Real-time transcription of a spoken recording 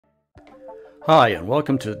Hi, and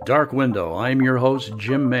welcome to Dark Window. I'm your host,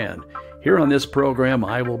 Jim Mann. Here on this program,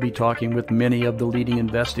 I will be talking with many of the leading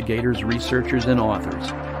investigators, researchers, and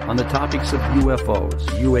authors on the topics of UFOs,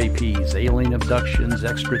 UAPs, alien abductions,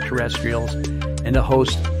 extraterrestrials, and a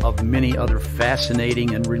host of many other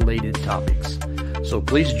fascinating and related topics. So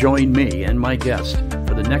please join me and my guest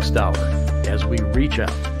for the next hour as we reach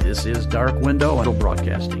out. This is Dark Window and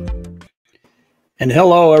Broadcasting. And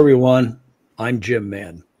hello, everyone. I'm Jim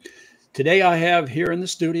Mann. Today I have here in the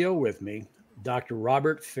studio with me Dr.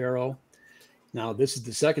 Robert Farrell. Now, this is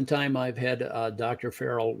the second time I've had Dr.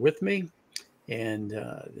 Farrell with me, and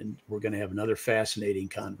we're going to have another fascinating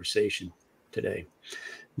conversation today.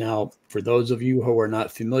 Now, for those of you who are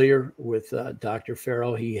not familiar with Dr.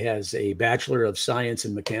 Farrell, he has a Bachelor of Science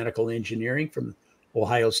in Mechanical Engineering from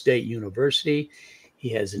Ohio State University. He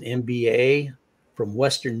has an MBA from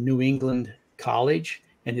Western New England College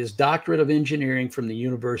and his doctorate of engineering from the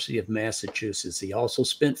University of Massachusetts. He also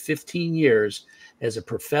spent 15 years as a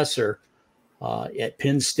professor at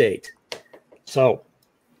Penn State. So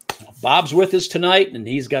Bob's with us tonight, and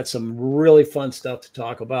he's got some really fun stuff to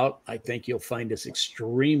talk about. I think you'll find this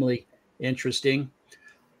extremely interesting.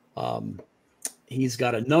 He's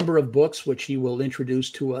got a number of books which he will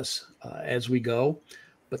introduce to us as we go.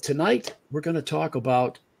 But tonight, we're going to talk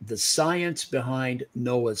about the science behind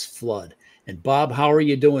Noah's flood. And Bob, how are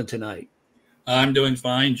you doing tonight? I'm doing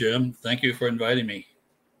fine, Jim. Thank you for inviting me.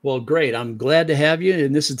 Well, great. I'm glad to have you.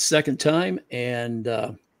 And this is the second time. And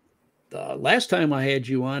the last time I had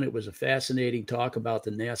you on, it was a fascinating talk about the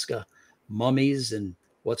Nazca mummies and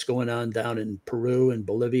what's going on down in Peru and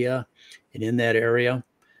Bolivia and in that area.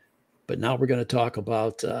 But now we're going to talk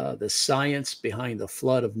about the science behind the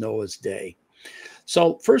flood of Noah's day.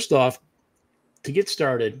 So first off, to get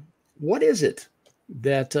started, what is it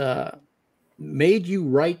that made you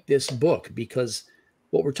write this book? Because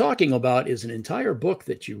what we're talking about is an entire book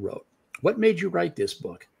that you wrote. What made you write this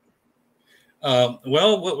book?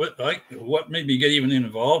 Well, what made me get even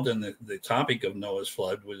involved in the topic of Noah's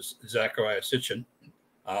flood was Zecharia Sitchin.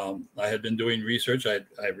 I had been doing research.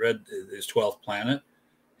 I read his 12th planet.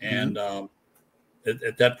 And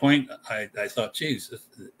at that point, I thought, geez,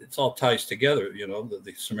 it's all ties together, you know,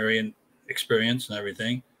 the Sumerian experience and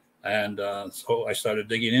everything. And so I started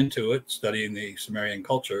digging into it, studying the Sumerian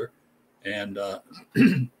culture, and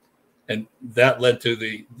and that led to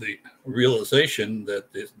the realization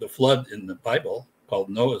that the flood in the Bible, called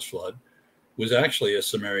Noah's flood, was actually a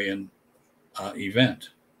Sumerian event.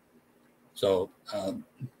 So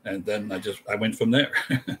and then I went from there.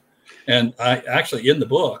 And I actually, in the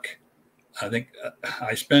book, I think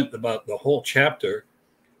I spent about the whole chapter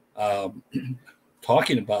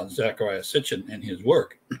talking about Zecharia Sitchin and his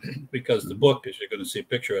work, because the book, as you're going to see a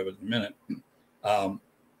picture of it in a minute,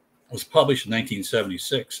 was published in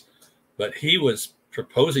 1976. But he was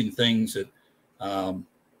proposing things that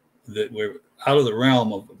that were out of the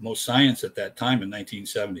realm of most science at that time in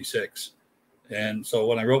 1976. And so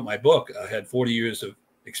when I wrote my book, I had 40 years of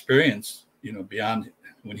experience, you know, beyond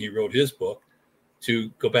when he wrote his book, to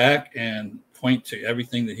go back and point to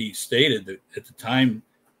everything that he stated that at the time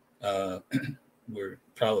where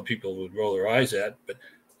probably people would roll their eyes at, but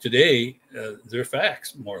today they're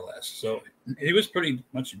facts, more or less. So he was pretty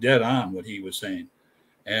much dead on what he was saying.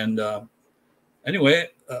 And anyway,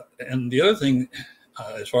 and the other thing,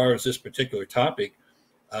 as far as this particular topic,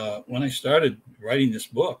 when I started writing this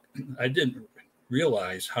book, I didn't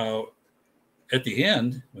realize how, at the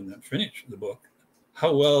end, when I finished the book,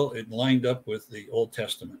 how well it lined up with the Old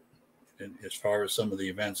Testament, and as far as some of the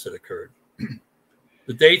events that occurred.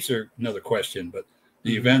 The dates are another question, but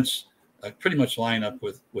the events pretty much line up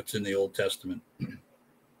with what's in the Old Testament.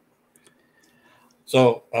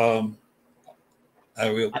 So I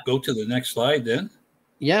will go to the next slide then.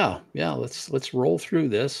 Yeah. Let's roll through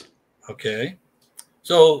this. Okay.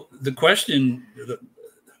 So the question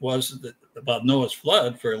was about Noah's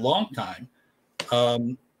flood for a long time.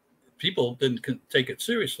 People didn't take it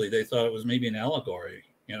seriously. They thought it was maybe an allegory.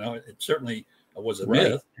 You know, it certainly was a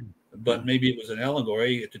myth, but maybe it was an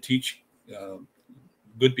allegory to teach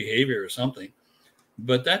good behavior or something.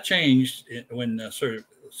 But that changed when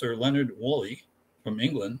Sir Leonard Woolley from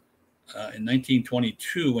England in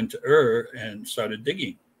 1922 went to Ur and started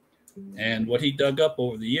digging. And what he dug up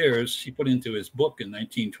over the years, he put into his book in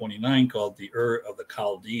 1929 called The Ur of the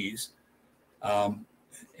Chaldees.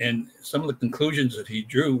 And some of the conclusions that he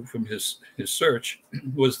drew from his search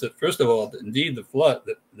was that, first of all, that indeed the flood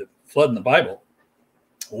in the Bible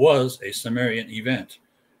was a Sumerian event,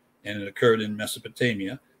 and it occurred in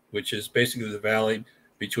Mesopotamia, which is basically the valley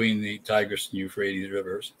between the Tigris and Euphrates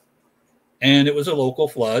rivers. And it was a local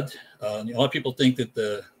flood. A lot of people think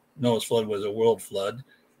that Noah's flood was a world flood.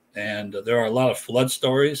 And there are a lot of flood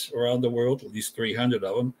stories around the world, at least 300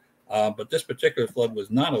 of them. But this particular flood was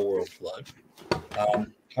not a world flood.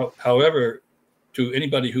 However, to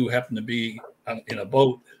anybody who happened to be in a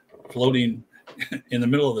boat floating in the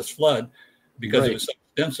middle of this flood, because it was so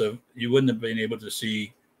extensive, you wouldn't have been able to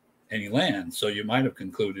see any land. So you might have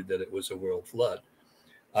concluded that it was a world flood.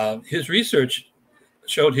 His research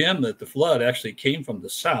showed him that the flood actually came from the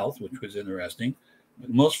south, which was interesting.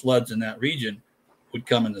 Most floods in that region would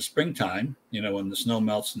come in the springtime, when the snow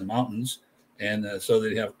melts in the mountains, and so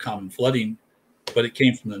they'd have common flooding, but it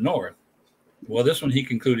came from the north. Well, this one he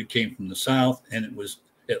concluded came from the south, and it was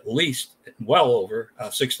at least well over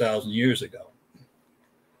 6,000 years ago.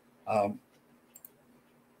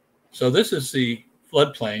 So this is the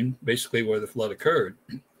floodplain, basically where the flood occurred.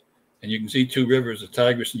 And you can see two rivers, the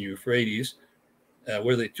Tigris and Euphrates.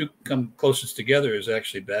 Where they two come closest together is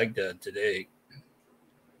actually Baghdad today.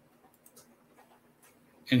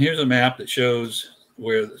 And here's a map that shows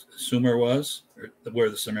where the Sumer was, or where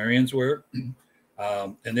the Sumerians were.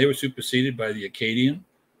 And they were superseded by the Akkadian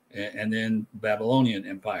and then Babylonian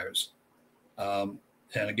empires.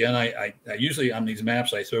 And again, I usually on these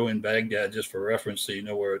maps, I throw in Baghdad just for reference so you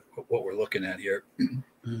know what we're looking at here.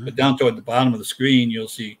 But down toward the bottom of the screen, you'll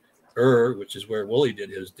see Ur, which is where Woolley did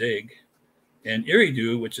his dig, and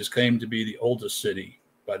Eridu, which is claimed to be the oldest city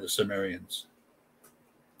by the Sumerians.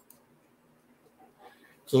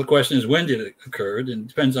 So the question is, when did it occur? And it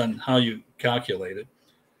depends on how you calculate it.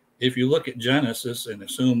 If you look at Genesis and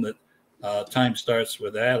assume that time starts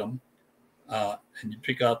with Adam, and you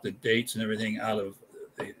pick out the dates and everything out of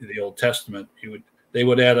the Old Testament, they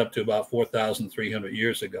would add up to about 4,300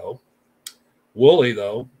 years ago. Woolley,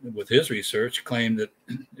 though, with his research, claimed that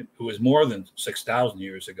it was more than 6,000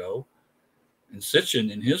 years ago. And Sitchin,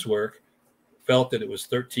 in his work, felt that it was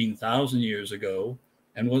 13,000 years ago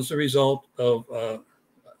and was the result of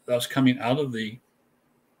us coming out of the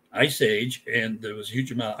Ice Age. And there was a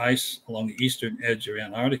huge amount of ice along the eastern edge of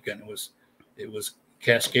Antarctica, and it was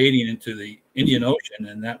cascading into the Indian Ocean,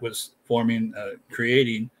 and that was forming,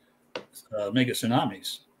 creating mega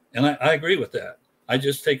tsunamis. And I agree with that. I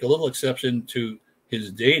just take a little exception to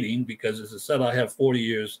his dating because, as I said, I have 40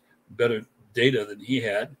 years better data than he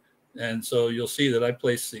had. And so you'll see that I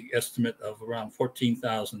place the estimate of around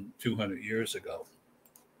 14,200 years ago.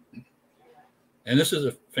 And this is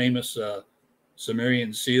a famous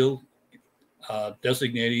Sumerian seal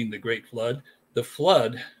designating the Great Flood.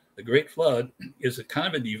 The Great Flood is a kind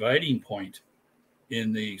of a dividing point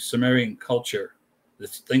in the Sumerian culture.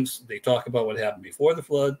 They talk about what happened before the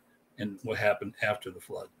flood and what happened after the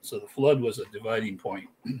flood. So the flood was a dividing point.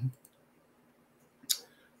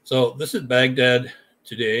 So this is Baghdad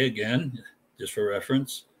today, again, just for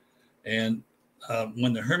reference. And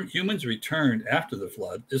when the humans returned after the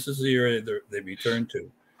flood, this is the area they returned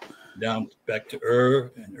to, down back to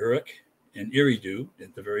Ur and Uruk and Eridu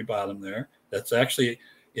at the very bottom there. That's actually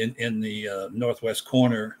in the northwest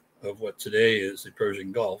corner of what today is the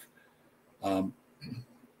Persian Gulf. And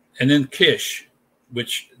then Kish,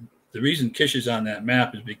 which the reason Kish is on that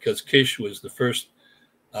map is because Kish was the first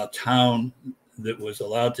town that was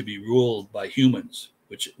allowed to be ruled by humans,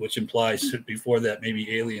 which implies that before that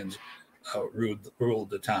maybe aliens ruled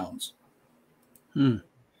the towns. And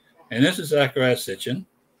this is Zachariah Sitchin.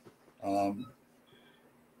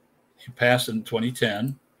 He passed in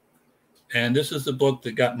 2010. And this is the book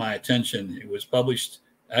that got my attention. It was published,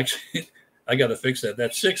 actually, I got to fix that.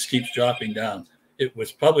 That 6 keeps dropping down. It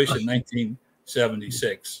was published in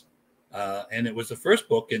 1976. And it was the first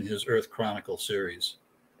book in his Earth Chronicle series.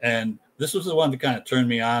 And this was the one that kind of turned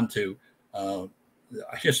me on to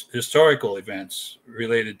historical events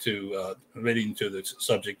relating to the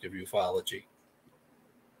subject of ufology.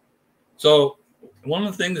 So one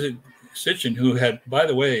of the things that Sitchin, who had, by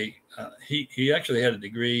the way, he actually had a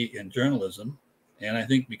degree in journalism, and I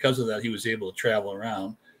think because of that he was able to travel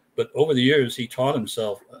around. But over the years, he taught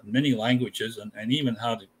himself many languages and even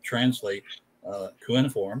how to translate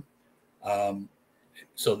cuneiform,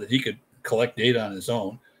 so that he could collect data on his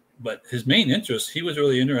own. But his main interest, he was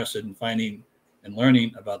really interested in finding and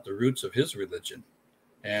learning about the roots of his religion.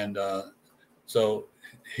 And so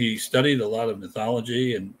he studied a lot of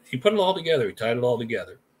mythology, and he put it all together. He tied it all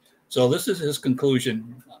together. So this is his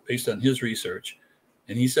conclusion based on his research.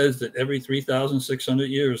 And he says that every 3,600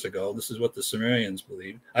 years ago, this is what the Sumerians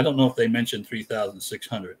believe. I don't know if they mentioned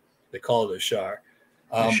 3,600. They call it a shar.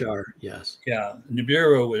 Shar, yes. Yeah,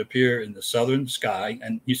 Nibiru would appear in the southern sky.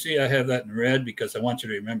 And you see I have that in red because I want you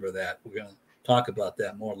to remember that. We're going to talk about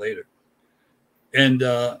that more later. And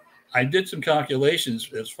I did some calculations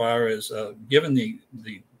as far as given the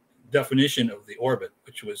definition of the orbit,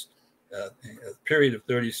 which was a period of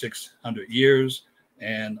 3,600 years,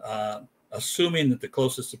 and assuming that the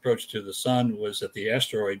closest approach to the sun was at the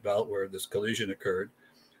asteroid belt where this collision occurred.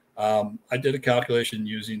 I did a calculation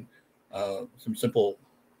using some simple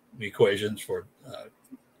equations for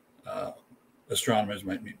astronomers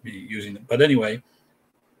might be using it. But anyway,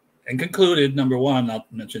 and concluded, number one, I'll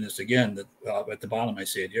mention this again, that at the bottom I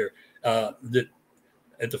say it here, that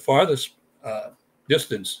at the farthest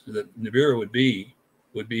distance that Nibiru would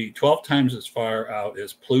be 12 times as far out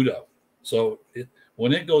as Pluto. So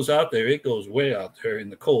when it goes out there, it goes way out there in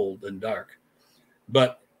the cold and dark.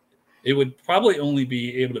 But it would probably only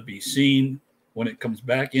be able to be seen when it comes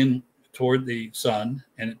back in toward the sun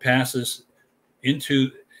and it passes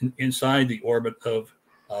inside the orbit of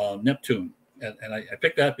Neptune. And I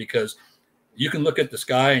picked that because you can look at the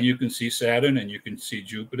sky and you can see Saturn and you can see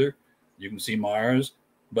Jupiter, you can see Mars,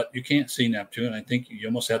 but you can't see Neptune. I think you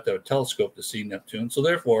almost have to have a telescope to see Neptune. So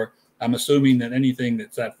therefore, I'm assuming that anything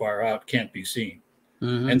that's that far out can't be seen.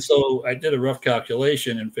 Mm-hmm. And so I did a rough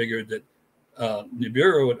calculation and figured that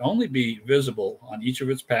Nibiru would only be visible on each of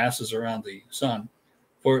its passes around the sun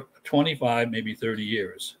for 25, maybe 30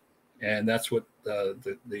 years. And that's what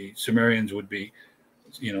the Sumerians would be,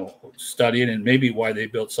 studying, and maybe why they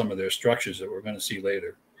built some of their structures that we're going to see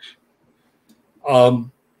later.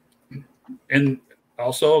 And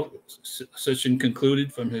also, Sitchin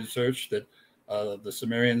concluded from his search that the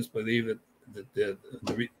Sumerians believe that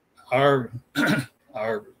our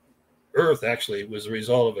Earth actually was a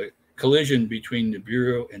result of a collision between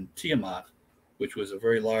Nibiru and Tiamat, which was a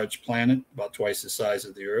very large planet, about twice the size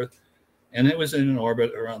of the Earth, and it was in an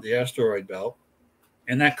orbit around the asteroid belt.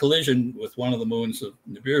 And that collision with one of the moons of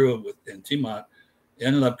Nibiru and Tiamat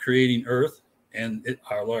ended up creating Earth and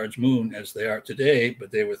our large moon as they are today, but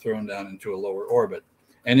they were thrown down into a lower orbit.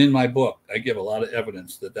 And in my book, I give a lot of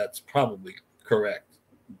evidence that that's probably correct.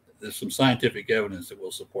 There's some scientific evidence that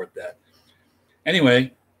will support that.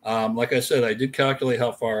 Anyway, like I said, I did calculate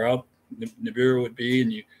how far out Nibiru would be.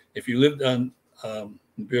 And if you lived on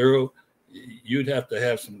Nibiru, you'd have to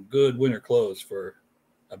have some good winter clothes for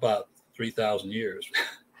about 3,000 years.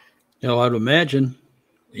 I'd imagine.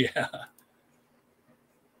 Yeah.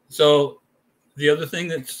 So the other thing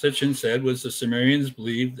that Sitchin said was the Sumerians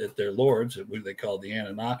believed that their lords, what they called the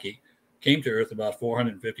Anunnaki, came to Earth about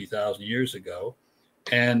 450,000 years ago.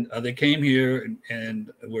 And they came here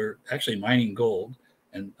and were actually mining gold.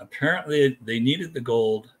 And apparently they needed the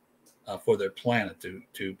gold for their planet,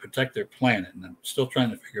 to protect their planet. And I'm still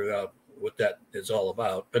trying to figure out what that is all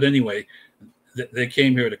about. But anyway, they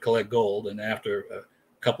came here to collect gold. And after a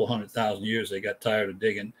couple 100,000 years, they got tired of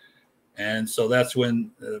digging. And so that's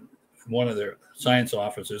when one of their science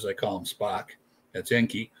officers, I call him Spock, that's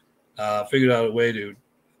Enki, figured out a way to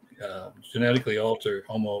genetically alter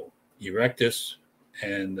Homo erectus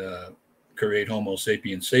and create Homo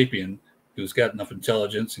sapiens sapien, who's got enough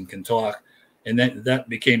intelligence and can talk. And that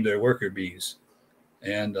became their worker bees.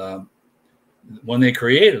 And when they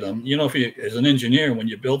created them, if you, as an engineer, when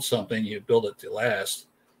you build something, you build it to last,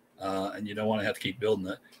 and you don't want to have to keep building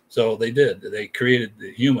it. So they did. They created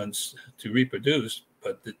the humans to reproduce,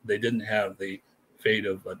 but they didn't have the fate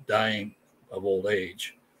of dying of old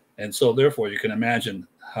age. And so therefore you can imagine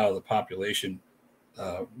how the population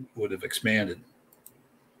would have expanded.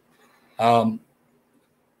 So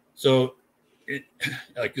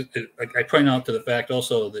I point out to the fact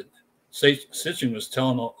also that Sitchin was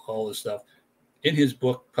telling all this stuff in his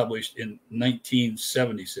book published in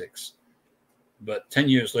 1976. But 10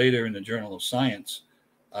 years later in the Journal of Science,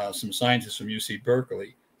 some scientists from UC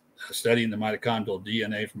Berkeley, studying the mitochondrial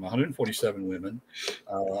DNA from 147 women,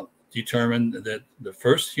 determined that the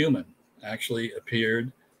first human actually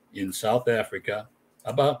appeared in South Africa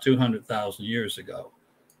about 200,000 years ago.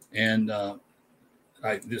 And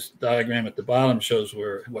this diagram at the bottom shows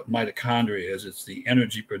what mitochondria is. It's the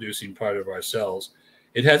energy producing part of our cells.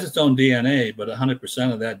 It has its own DNA, but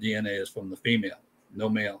 100% of that DNA is from the female, no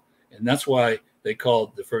male. And that's why they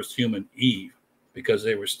called the first human Eve, because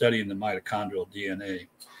they were studying the mitochondrial DNA.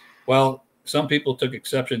 Well, some people took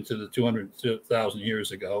exception to the 200,000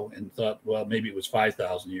 years ago and thought, well, maybe it was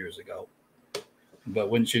 5,000 years ago. But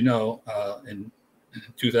wouldn't you know, in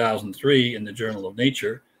 2003 in the Journal of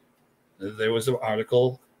Nature, there was an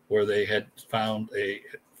article where they had found a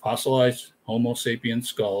fossilized Homo sapiens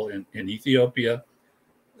skull in Ethiopia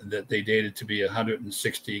that they dated to be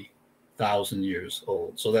 160,000 years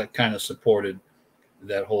old. So that kind of supported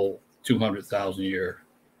that whole 200,000 year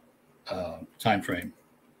time frame.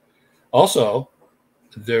 Also,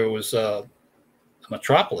 there was a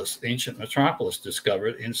metropolis, ancient metropolis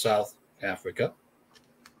discovered in South Africa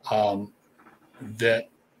that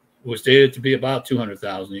was dated to be about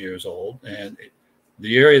 200,000 years old, and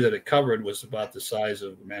the area that it covered was about the size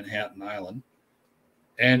of Manhattan Island.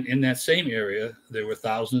 And in that same area, there were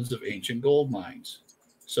thousands of ancient gold mines.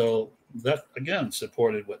 So that, again,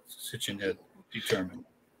 supported what Sitchin had determined.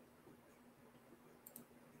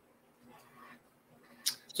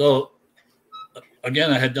 So,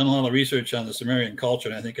 again, I had done a lot of research on the Sumerian culture,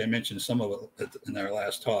 and I think I mentioned some of it in our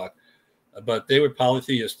last talk. But they were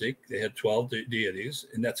polytheistic. They had 12 deities,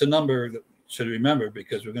 and that's a number that you should remember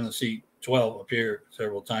because we're going to see 12 appear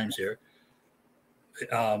several times here.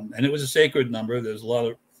 And it was a sacred number. There's a lot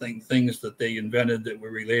of things that they invented that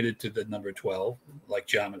were related to the number 12, like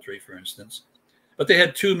geometry, for instance. But they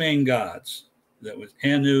had two main gods. That was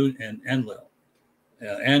Anu and Enlil.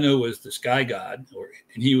 Anu was the sky god,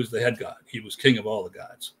 and he was the head god. He was king of all the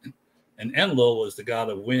gods. And Enlil was the god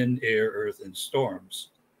of wind, air, earth, and storms.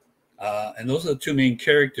 And those are the two main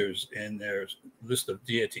characters in their list of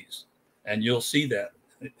deities. And you'll see that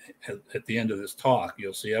at the end of this talk.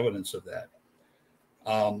 You'll see evidence of that.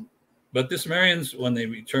 But the Sumerians, when they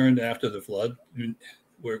returned after the flood,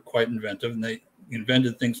 were quite inventive, and they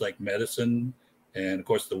invented things like medicine and, of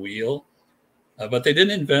course, the wheel. But they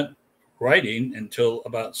didn't invent writing until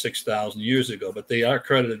about 6,000 years ago, but they are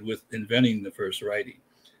credited with inventing the first writing.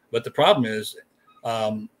 But the problem is,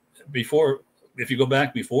 if you go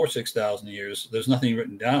back before 6,000 years, there's nothing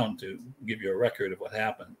written down to give you a record of what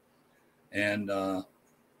happened. And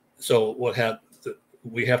so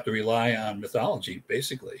we have to rely on mythology,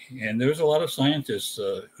 basically. And there's a lot of scientists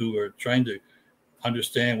who are trying to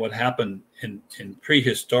understand what happened in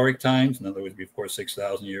prehistoric times, in other words, before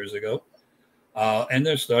 6,000 years ago. And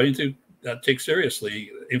they're starting to take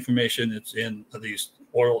seriously information that's in these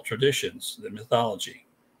oral traditions, the mythology.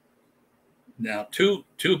 Now, two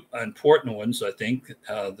important ones, I think,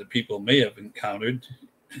 that people may have encountered,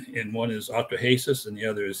 and one is Atrahasis, and the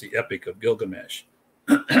other is the Epic of Gilgamesh.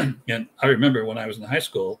 And I remember when I was in high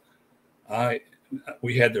school,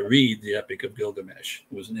 we had to read the Epic of Gilgamesh.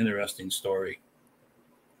 It was an interesting story.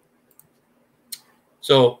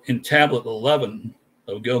 So in Tablet 11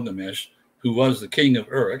 of Gilgamesh, who was the king of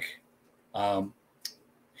Uruk,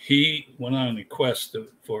 he went on a quest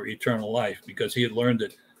for eternal life because he had learned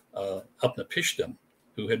that Upnapishtim,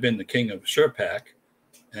 who had been the king of Shurpak,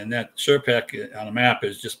 and that Shurpak on a map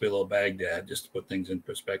is just below Baghdad, just to put things in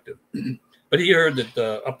perspective. But he heard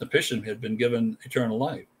that Upnapishtim had been given eternal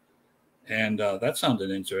life. And that sounded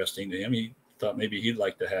interesting to him. He thought maybe he'd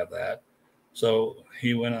like to have that. So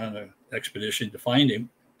he went on an expedition to find him.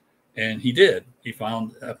 And he did. He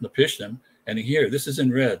found Upnapishtim. And here, this is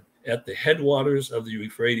in red, at the headwaters of the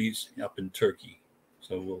Euphrates up in Turkey.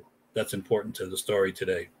 So that's important to the story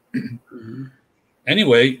today. Mm-hmm.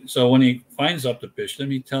 Anyway, so when he finds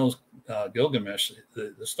Upnapishtim, he tells Gilgamesh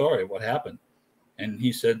the story of what happened. And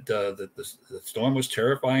he said that the storm was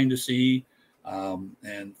terrifying to see.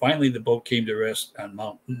 And finally, the boat came to rest on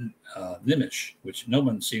Mount Nimish, which no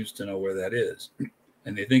one seems to know where that is.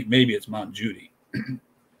 And they think maybe it's Mount Judy.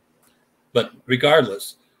 But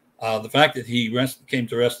regardless, the fact that he came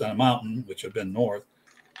to rest on a mountain, which had been north,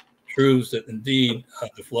 proves that indeed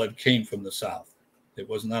the flood came from the south. It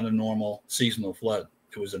was not a normal seasonal flood.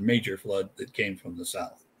 It was a major flood that came from the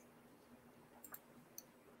south.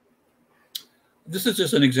 This is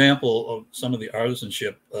just an example of some of the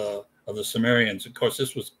artisanship of the Sumerians. Of course,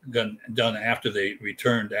 this was done after they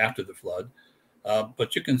returned after the flood.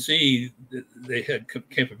 But you can see they had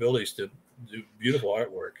capabilities to do beautiful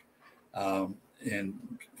artwork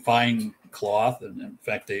and fine cloth. And in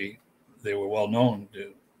fact, they were well known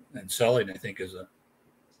to and selling, I think, as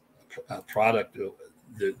a product,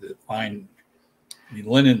 the fine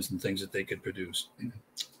linens and things that they could produce.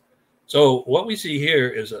 So what we see here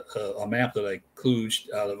is a map that I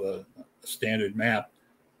kludged out of a standard map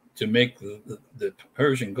to make the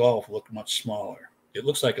Persian Gulf look much smaller. It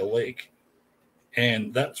looks like a lake.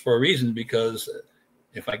 And that's for a reason, because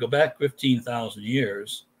if I go back 15,000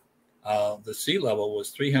 years, the sea level was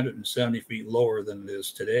 370 feet lower than it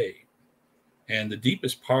is today. And the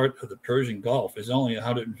deepest part of the Persian Gulf is only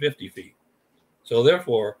 150 feet. So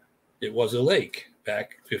therefore, it was a lake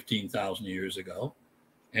back 15,000 years ago.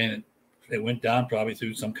 And it went down probably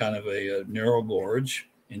through some kind of a narrow gorge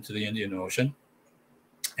into the Indian Ocean.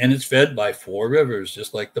 And it's fed by 4 rivers,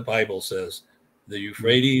 just like the Bible says: the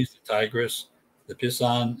Euphrates, the Tigris, the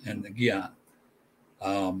Pison, and the Gihon.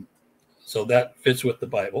 So that fits with the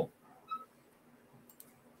Bible.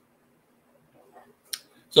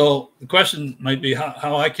 So the question might be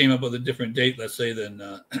how I came up with a different date, let's say,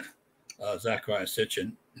 than Zachariah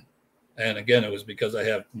Sitchin. And again, it was because I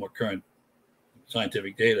have more current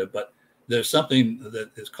scientific data. But there's something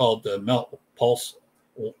that is called the melt pulse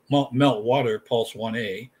meltwater pulse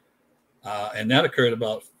 1A, and that occurred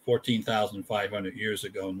about 14,500 years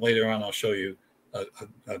ago. And later on, I'll show you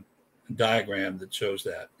a diagram that shows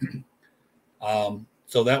that.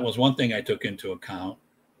 So that was one thing I took into account.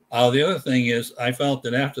 The other thing is I felt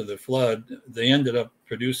that after the flood, they ended up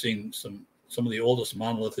producing some of the oldest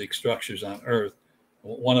monolithic structures on Earth.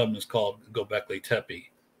 One of them is called Göbekli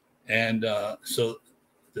Tepe. And so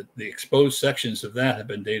the exposed sections of that have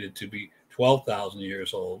been dated to be 12,000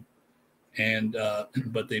 years old. And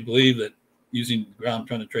but they believe that using ground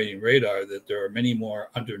penetrating radar, that there are many more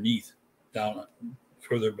underneath, down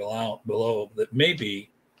further below that may be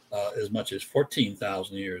as much as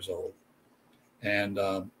 14,000 years old. And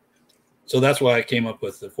so that's why I came up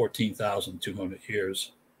with the 14,200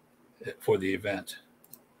 years for the event.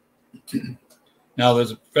 Now,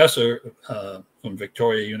 there's a professor from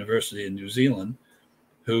Victoria University in New Zealand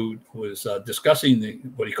who was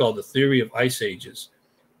discussing what he called the theory of ice ages,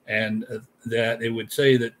 and that it would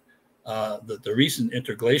say that that the recent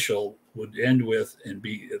interglacial would end with and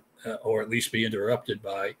be, or at least be interrupted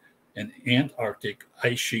by, an Antarctic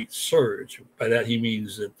ice sheet surge. By that he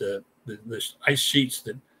means that the ice sheets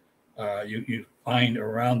that you find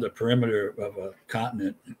around the perimeter of a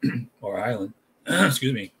continent or island,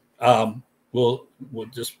 excuse me, will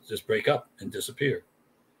just break up and disappear.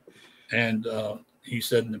 And he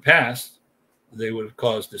said in the past they would have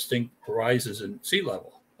caused distinct rises in sea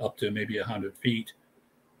level up to maybe 100 feet,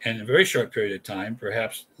 and in a very short period of time,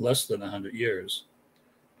 perhaps less than 100 years.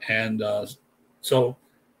 And so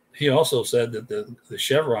he also said that the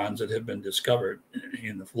chevrons that have been discovered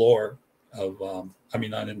in the floor of, I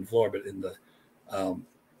mean, not in the floor, but in the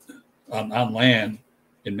on land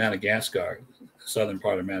in Madagascar, the southern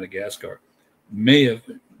part of Madagascar, may have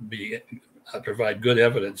provide good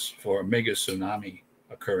evidence for a mega tsunami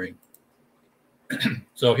occurring.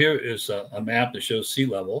 So here is a map that shows sea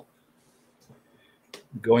level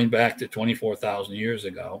going back to 24,000 years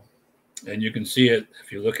ago. And you can see it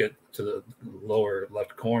if you look at to the lower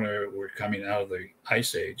left corner, we're coming out of the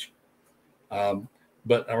ice age.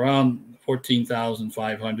 But around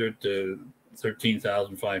 14,500 to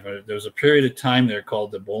 13,500, there was a period of time there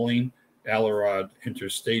called the Bowling-Allerod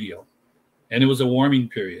Interstadial. And it was a warming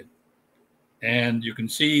period. And you can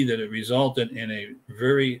see that it resulted in a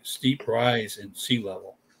very steep rise in sea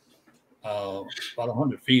level, about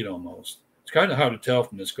 100 feet almost. It's kind of hard to tell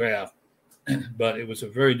from this graph, but it was a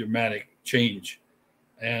very dramatic change.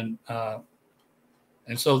 And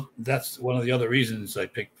so that's one of the other reasons I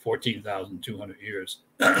picked 14,200 years.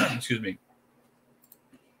 Excuse me.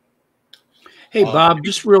 Hey, Bob,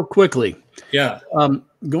 just real quickly. Yeah.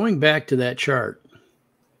 Going back to that chart,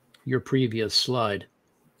 your previous slide.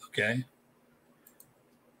 Okay.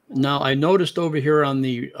 Now, I noticed over here on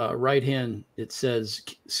the right hand, it says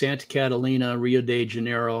Santa Catalina, Rio de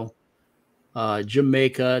Janeiro,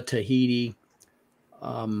 Jamaica, Tahiti.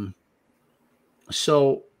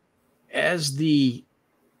 So as the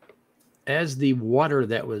water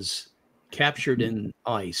that was captured in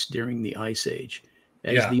ice during the ice age,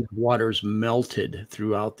 as these waters melted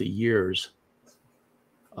throughout the years,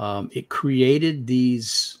 it created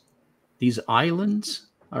these islands.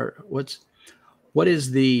 Or what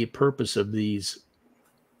is the purpose of these?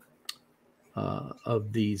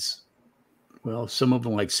 Well, some of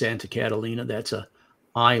them, like Santa Catalina, that's a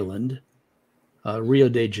island. Rio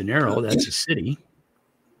de Janeiro, that's a city.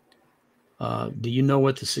 Do you know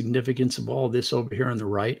what the significance of all this over here on the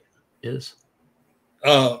right is?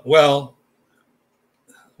 Well,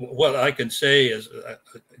 what I can say is,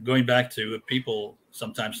 going back to people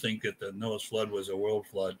sometimes think that the Noah's flood was a world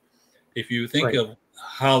flood. If you think of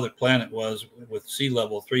how the planet was with sea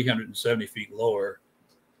level 370 feet lower,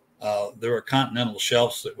 there were continental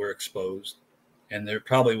shelves that were exposed, and there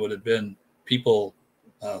probably would have been people,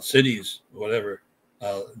 cities, whatever,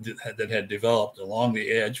 that had developed along the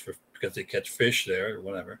edge because they catch fish there or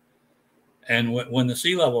whatever. And when the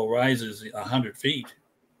sea level rises 100 feet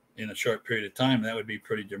in a short period of time, that would be a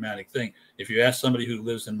pretty dramatic thing. If you ask somebody who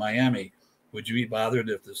lives in Miami, would you be bothered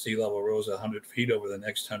if the sea level rose 100 feet over the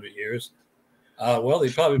next 100 years? Well,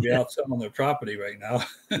 they'd probably be out selling their property right now.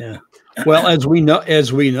 Yeah. Well, as we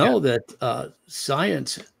know that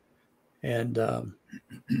science and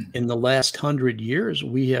in the last 100 years,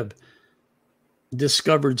 we have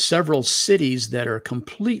discovered several cities that are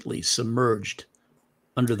completely submerged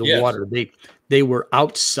under the water. They were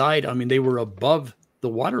outside. I mean, they were above the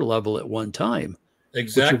water level at one time.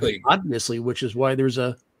 Exactly. Which is why there's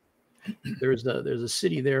a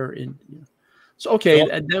city there in. So okay,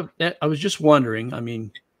 that I was just wondering. I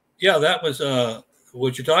mean, yeah, that was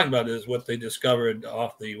what you're talking about is what they discovered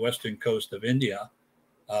off the western coast of India.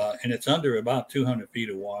 and it's under about 200 feet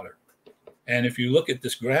of water. And if you look at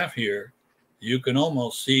this graph here, you can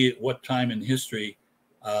almost see at what time in history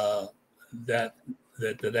that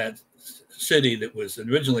city that was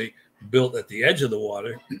originally built at the edge of the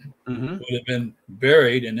water would have been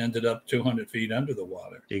buried and ended up 200 feet under the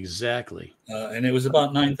water. Exactly. And it was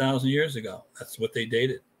about 9,000 years ago. That's what they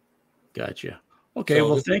dated. Gotcha. Okay. So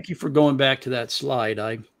well, thank you for going back to that slide.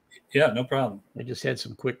 Yeah, no problem. I just had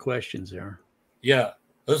some quick questions there. Yeah,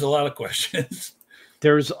 there's a lot of questions.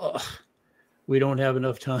 We don't have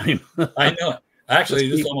enough time. I know. Actually,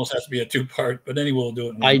 this almost has to be a two-part, but anyway, we'll do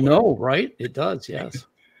it. I know, right? It does, yes.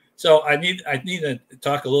 So I need to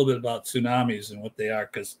talk a little bit about tsunamis and what they are,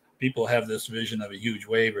 because people have this vision of a huge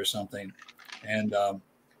wave or something. And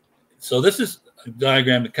so this is a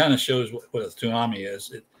diagram that kind of shows what a tsunami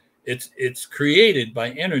is. It's created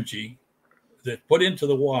by energy that's put into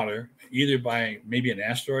the water, either by maybe an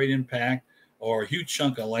asteroid impact or a huge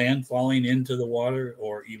chunk of land falling into the water,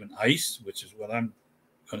 or even ice, which is what I'm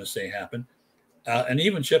going to say happened. And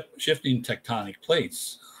even shifting tectonic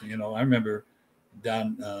plates. You know, I remember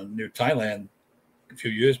down near Thailand a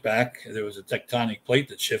few years back, there was a tectonic plate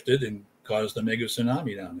that shifted and caused a mega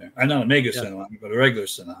tsunami down there. Not a mega tsunami, but a regular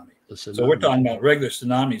tsunami. So we're talking about regular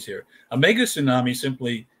tsunamis here. A mega tsunami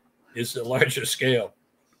simply is a larger scale.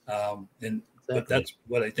 But that's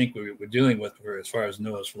what I think we're dealing with as far as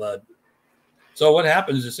Noah's flood. So what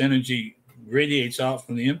happens is energy radiates out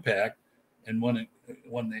from the impact, and when it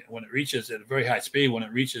reaches at a very high speed, when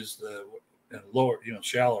it reaches the lower,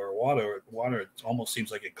 shallower water, it almost seems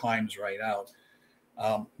like it climbs right out.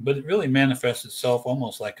 But it really manifests itself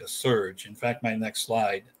almost like a surge. In fact, my next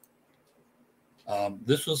slide.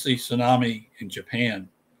 This was the tsunami in Japan.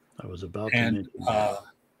 I was about to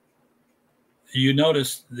you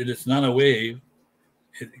notice that it's not a wave.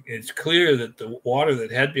 It's clear that the water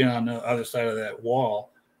that had been on the other side of that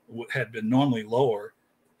wall had been normally lower,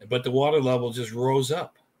 but the water level just rose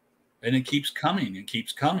up, and it keeps coming and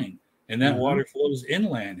keeps coming. And that water flows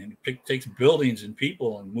inland, and it takes buildings and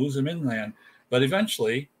people and moves them inland. But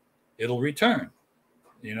eventually it'll return.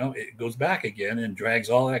 It goes back again and drags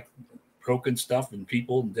all that broken stuff and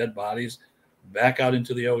people and dead bodies back out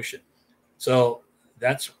into the ocean. So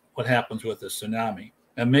that's what happens with a tsunami.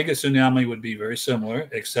 A mega tsunami would be very similar,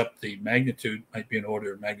 except the magnitude might be an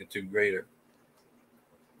order of magnitude greater.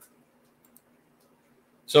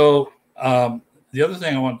 So the other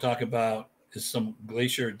thing I want to talk about is some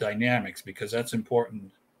glacier dynamics, because that's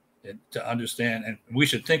important to understand. And we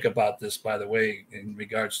should think about this, by the way, in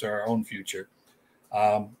regards to our own future.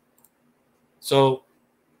 So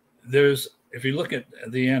if you look at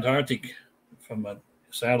the Antarctic from a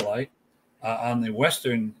satellite, on the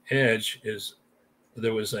western edge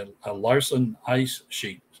there was a Larsen ice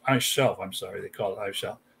shelf. I'm sorry, they call it ice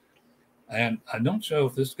shelf. And I don't know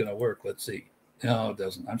if this is going to work. Let's see. No, it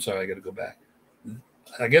doesn't. I'm sorry, I got to go back.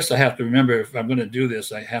 I guess I have to remember, if I'm going to do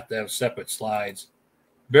this, I have to have separate slides.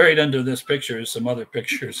 Buried under this picture is some other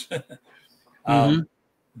pictures that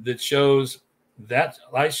shows that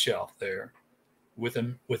ice shelf there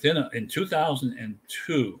in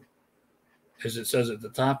 2002, as it says at the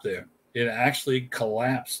top there, it actually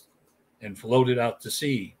collapsed and floated out to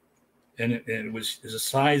sea. And it was the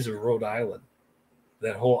size of Rhode Island,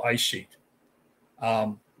 that whole ice sheet.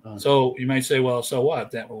 So you might say, well, so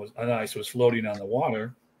what? That ice was floating on the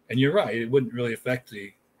water. And you're right, it wouldn't really affect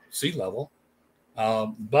the sea level.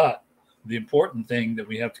 But the important thing that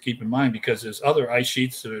we have to keep in mind, because there's other ice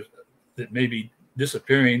sheets that may be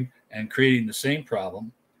disappearing and creating the same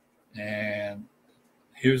problem. And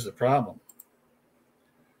here's the problem.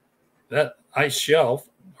 That ice shelf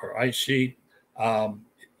or ice sheet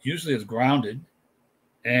usually is grounded,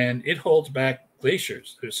 and it holds back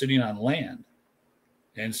glaciers that are sitting on land.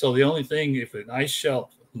 And so the only thing, if an ice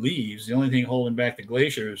shelf leaves, the only thing holding back the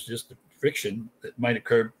glacier is just the friction that might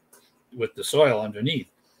occur with the soil underneath.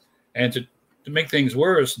 And to make things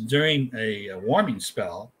worse, during a warming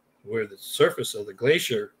spell where the surface of the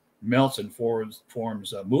glacier melts and forms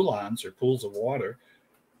moulins or pools of water,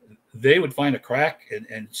 they would find a crack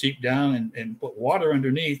and seep down and put water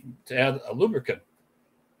underneath to add a lubricant.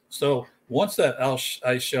 So once that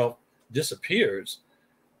ice shelf disappears,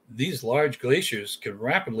 these large glaciers can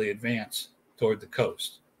rapidly advance toward the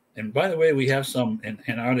coast. And by the way, we have some in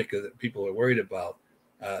Antarctica that people are worried about.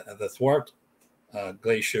 The Thwart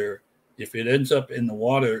Glacier, if it ends up in the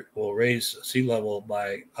water, will raise sea level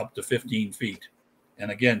by up to 15 feet.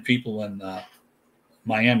 And again, people in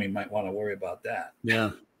Miami might want to worry about that.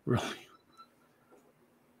 Yeah, really.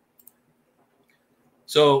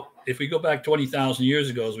 So if we go back 20,000 years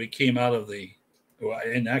ago, as we came out of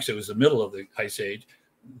and actually it was the middle of the Ice Age,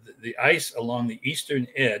 the ice along the eastern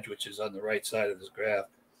edge, which is on the right side of this graph,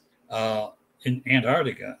 in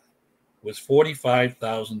Antarctica, was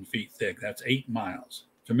 45,000 feet thick. That's 8 miles.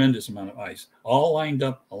 Tremendous amount of ice, all lined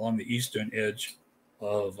up along the eastern edge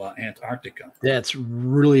of Antarctica. That's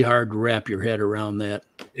really hard to wrap your head around that.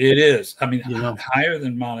 It is. I mean, You know, higher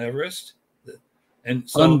than Mount Everest. And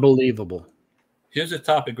so unbelievable. here's a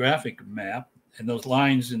topographic map, and those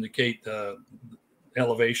lines indicate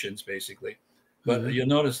elevations, basically. But you'll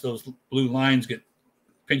notice those blue lines get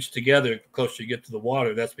pinched together the closer you get to the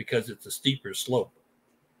water. That's because it's a steeper slope.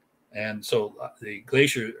 And so the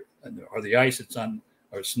glacier or the ice it's on,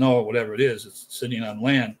 or snow or whatever it is, it's sitting on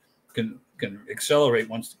land, can accelerate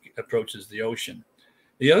once it approaches the ocean.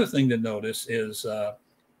 The other thing to notice is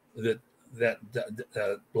that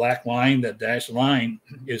black line, that dashed line,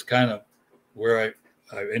 is kind of where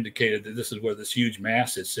I indicated that this is where this huge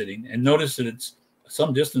mass is sitting. And notice that it's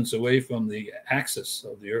some distance away from the axis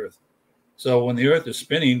of the Earth. So when the Earth is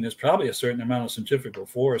spinning, there's probably a certain amount of centrifugal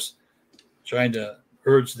force trying to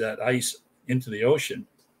urge that ice into the ocean.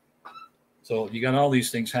 So you got all these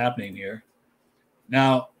things happening here.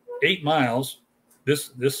 Now, 8 miles,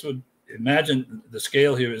 this would, imagine the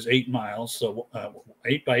scale here is 8 miles. So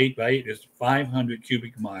 8 by 8 by 8 is 500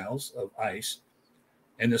 cubic miles of ice.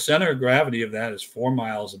 And the center of gravity of that is 4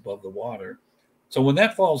 miles above the water. So when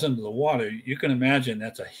that falls into the water, you can imagine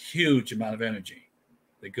that's a huge amount of energy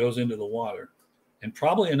that goes into the water, and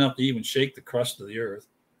probably enough to even shake the crust of the Earth,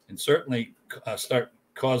 and certainly start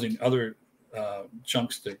causing other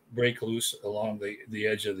chunks to break loose along the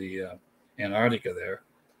edge of the Antarctica there.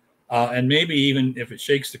 And maybe even if it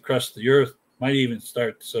shakes the crust of the Earth, might even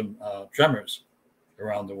start some tremors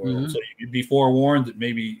around the world. So you'd be forewarned that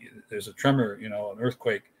maybe there's a tremor, an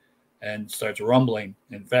earthquake, and starts rumbling.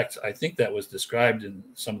 In fact, I think that was described in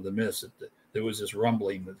some of the myths, that there was this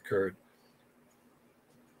rumbling that occurred.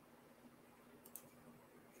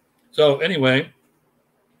 So anyway,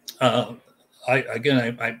 I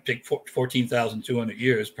picked 14,200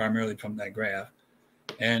 years primarily from that graph,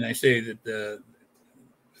 and I say that the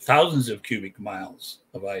thousands of cubic miles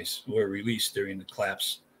of ice were released during the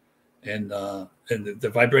collapse, and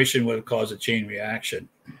the vibration would have caused a chain reaction,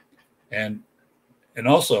 and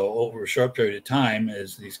also over a short period of time,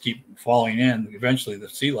 as these keep falling in, eventually the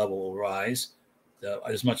sea level will rise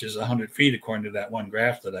as much as 100 feet, according to that one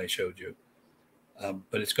graph that I showed you.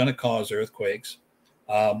 But it's going to cause earthquakes.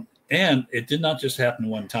 And it did not just happen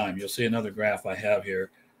one time. You'll see another graph I have here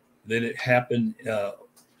that it happened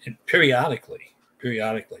periodically,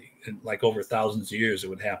 and like over thousands of years, it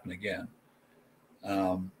would happen again.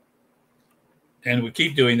 And it would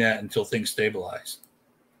keep doing that until things stabilized.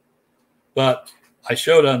 But I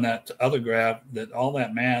showed on that other graph that all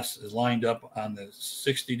that mass is lined up on the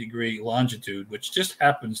 60-degree longitude, which just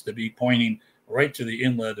happens to be pointing right to the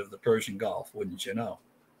inlet of the Persian Gulf, wouldn't you know?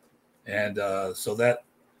 And so that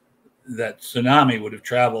tsunami would have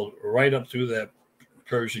traveled right up through that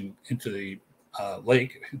Persian into the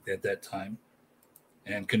lake at that time,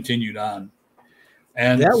 and continued on.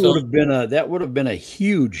 And that would have been a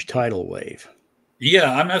huge tidal wave.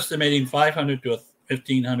 Yeah, I'm estimating 500 to a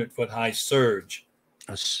 1,500 foot high surge.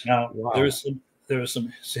 Now, wow. there is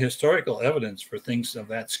some historical evidence for things of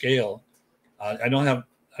that scale. I don't have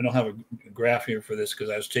a graph here for this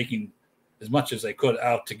because I was taking as much as I could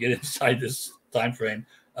out to get inside this time frame.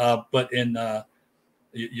 But in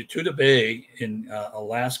Utuda Bay in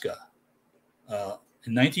Alaska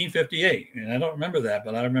in 1958, and I don't remember that,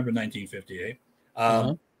 but I remember 1958.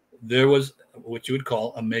 There was what you would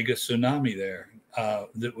call a mega tsunami there.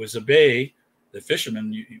 There was a bay the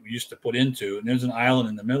fishermen used to put into, and there's an island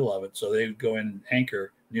in the middle of it, so they would go in and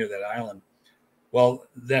anchor near that island. Well,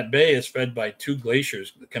 that bay is fed by 2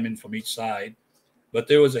 glaciers that come in from each side, but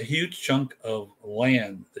there was a huge chunk of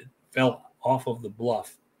land that fell off of the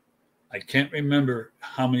bluff. I can't remember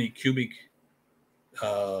how many cubic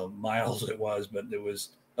miles it was, but there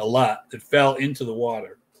was a lot that fell into the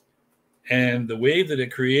water. And the wave that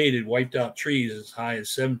it created wiped out trees as high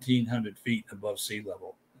as 1,700 feet above sea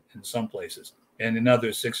level in some places, and in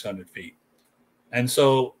others 600 feet. And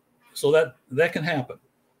so that can happen.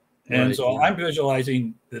 And right, so yeah. I'm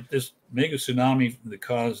visualizing that this mega tsunami that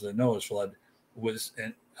caused the Noah's flood was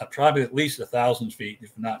probably at least 1,000 feet,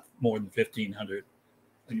 if not more than 1,500,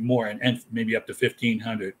 more, and maybe up to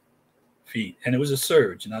 1,500 feet. And it was a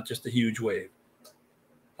surge, not just a huge wave.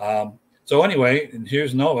 So anyway, and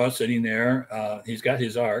here's Noah sitting there. He's got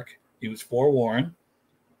his ark. He was forewarned,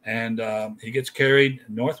 and he gets carried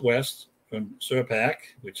northwest from Surpak,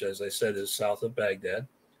 which, as I said, is south of Baghdad,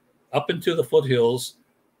 up into the foothills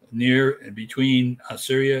near and between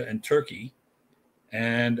Syria and Turkey.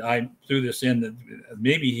 And I threw this in that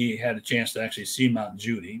maybe he had a chance to actually see Mount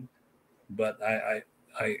Judy, but I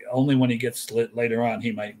only when he gets later on,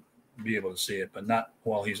 he might be able to see it, but not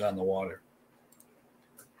while he's on the water.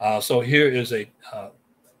 So here is a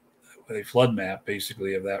flood map,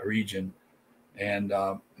 basically, of that region. And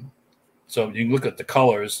so you can look at the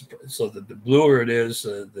colors. So the bluer it is,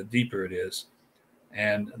 the deeper it is.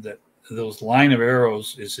 And those line of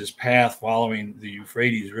arrows is his path following the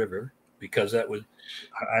Euphrates River, because that would,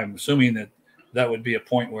 I'm assuming that would be a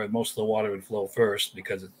point where most of the water would flow first,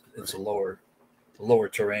 because it's a lower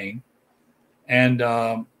terrain. And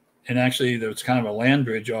actually there's kind of a land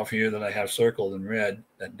bridge off here that I have circled in red,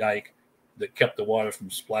 that dike that kept the water from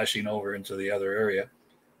splashing over into the other area.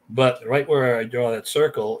 But right where I draw that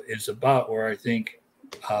circle is about where I think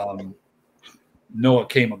Noah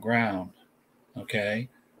came aground, okay?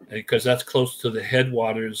 Because that's close to the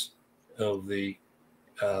headwaters of the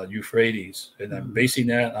Euphrates. And I'm basing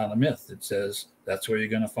that on a myth that says that's where you're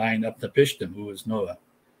going to find Upnapishtim, who is Noah.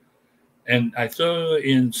 And I throw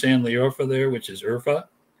in San Leorfa there, which is Urfa,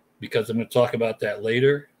 because I'm going to talk about that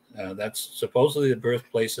later. That's supposedly the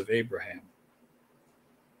birthplace of Abraham.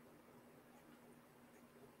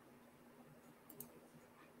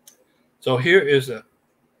 So here is a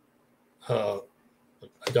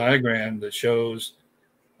diagram that shows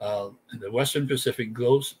the Western Pacific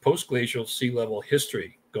post-glacial sea level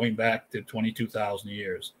history going back to 22,000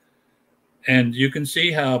 years. And you can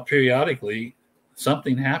see how periodically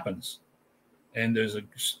something happens. And there's a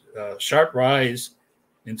sharp rise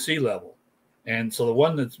in sea level. And so the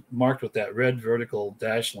one that's marked with that red vertical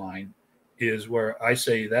dash line is where I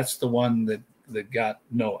say that's the one that got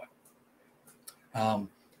Noah.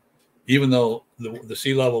 Even though the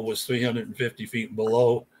sea level was 350 feet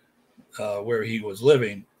below where he was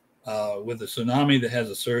living, with a tsunami that has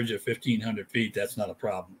a surge of 1,500 feet, that's not a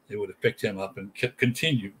problem. It would have picked him up and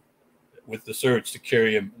continued with the surge to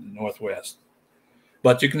carry him northwest.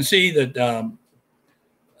 But you can see that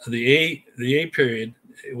the A period,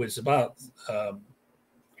 it was about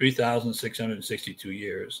 3,662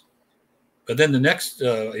 years. But then the next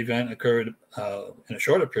event occurred in a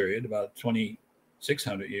shorter period, about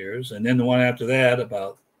 2,600 years. And then the one after that,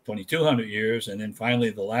 about 2,200 years. And then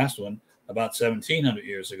finally the last one, about 1,700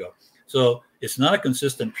 years ago. So it's not a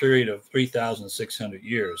consistent period of 3,600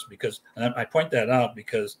 years, because, and I point that out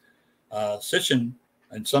because Sitchin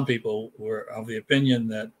and some people were of the opinion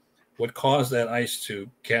that what caused that ice to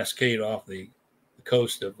cascade off the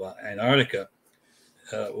coast of Antarctica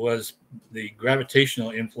was the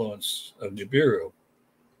gravitational influence of Nibiru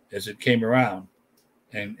as it came around,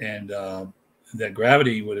 and that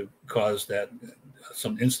gravity would have caused that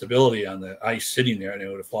some instability on the ice sitting there, and it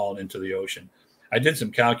would have fallen into the ocean. I did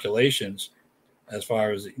some calculations as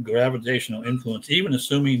far as the gravitational influence, even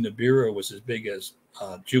assuming Nibiru was as big as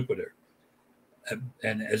Jupiter,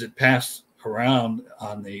 and as it passed around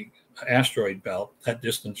on the asteroid belt, that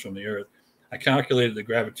distance from the Earth, I calculated the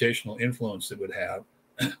gravitational influence it would have.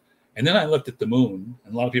 And then I looked at the moon,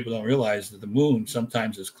 and a lot of people don't realize that the moon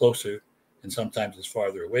sometimes is closer and sometimes is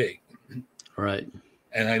farther away. Right.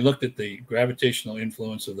 And I looked at the gravitational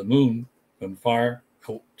influence of the moon from far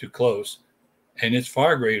to close, and it's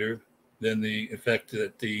far greater than the effect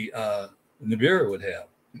that the Nibiru would have.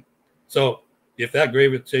 So if that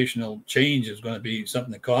gravitational change is going to be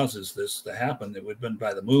something that causes this to happen, it would have been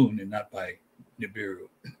by the moon and not by Nibiru.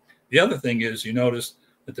 The other thing is, you notice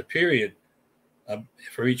that the period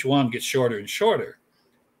for each one gets shorter and shorter.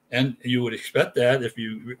 And you would expect that if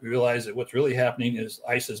you realize that what's really happening is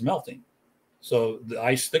ice is melting. So the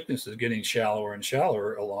ice thickness is getting shallower and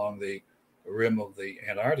shallower along the rim of the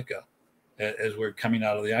Antarctica as we're coming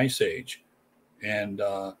out of the ice age. And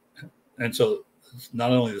so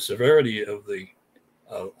not only the severity of the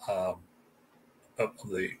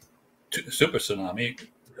super tsunami,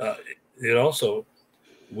 it also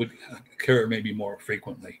would occur maybe more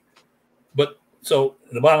frequently. But so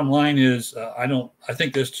the bottom line is, I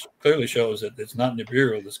think this clearly shows that it's not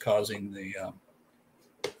Nibiru that's causing the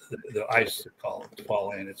ice to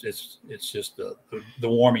fall in. It's just the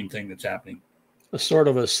warming thing that's happening. A sort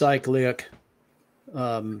of a cyclic,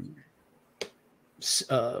 a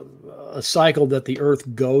cycle that the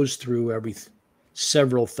Earth goes through every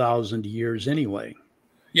several thousand years anyway.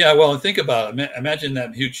 Yeah, well, think about it. Imagine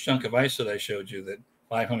that huge chunk of ice that I showed you, that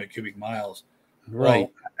 500 cubic miles. Right.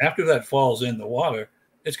 Well, after that falls in the water,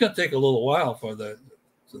 it's going to take a little while for the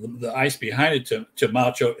ice behind it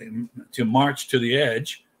to march to the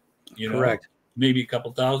edge. Correct. Maybe a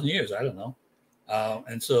couple thousand years. I don't know.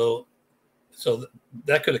 And so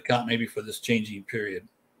that could account maybe for this changing period.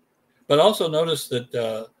 But also notice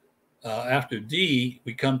that after D,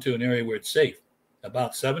 we come to an area where it's safe.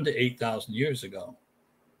 about 7,000 to 8,000 years ago.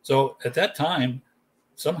 So at that time,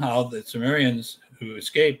 somehow the Sumerians who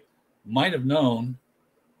escaped might have known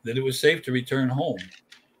that it was safe to return home.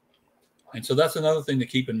 And so that's another thing to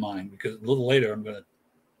keep in mind, because a little later I'm going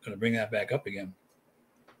to bring that back up again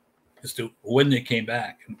as to when they came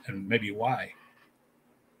back and maybe why.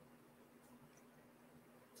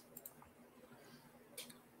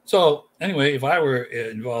 So anyway, if I were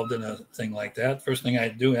involved in a thing like that, first thing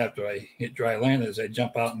I'd do after I hit dry land is I'd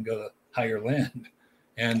jump out and go to higher land.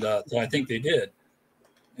 And so I think they did.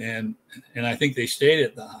 And I think they stayed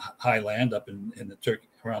at the high land up in the Turkey,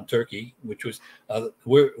 around Turkey, which was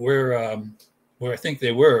where I think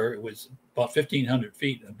they were. It was about 1,500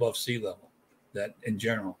 feet above sea level. That in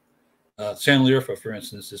general, San Lirfa, for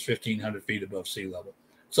instance, is 1,500 feet above sea level.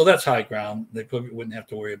 So that's high ground. They probably wouldn't have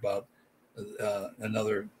to worry about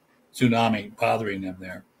another tsunami bothering them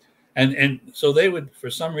there. And so they would, for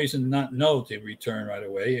some reason, not know to return right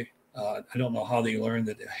away. I don't know how they learned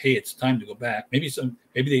that, hey, it's time to go back. Maybe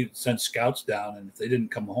they sent scouts down, and if they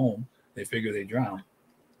didn't come home, they figure they drowned.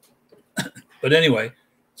 But anyway,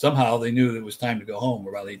 somehow they knew that it was time to go home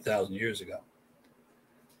about 8,000 years ago.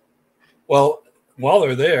 Well, while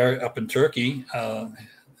they're there up in Turkey,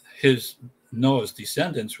 Noah's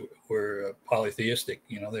descendants were polytheistic.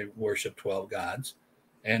 You know, they worshiped 12 gods.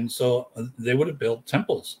 And so they would have built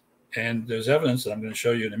temples. And there's evidence that I'm going to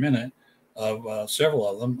show you in a minute of several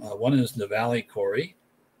of them. One is Navali Kori,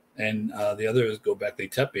 and the other is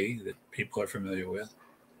Göbekli Tepe that people are familiar with.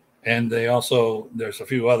 And there's a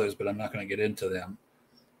few others, but I'm not going to get into them.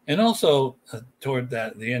 And also toward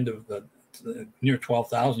the end of near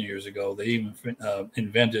 12,000 years ago, they even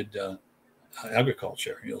invented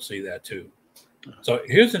agriculture. You'll see that too. So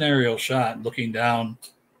here's an aerial shot looking down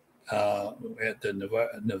at the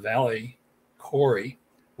Navali Kori,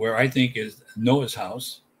 where I think is Noah's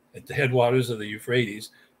house at the headwaters of the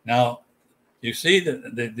Euphrates. Now, you see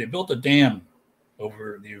that they built a dam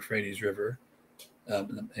over the Euphrates River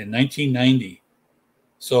in 1990.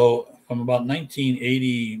 So from about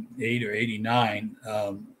 1988 or 89,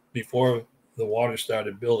 before the water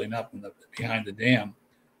started building up behind the dam,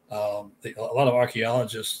 a lot of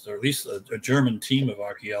archaeologists, or at least a German team of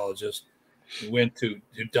archaeologists, went to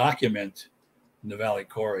document Navali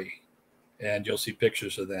Kori, and you'll see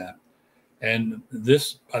pictures of that. And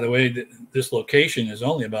this, by the way, this location is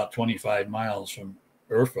only about 25 miles from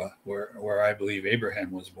Urfa, where I believe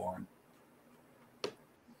Abraham was born.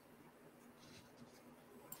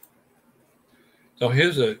 So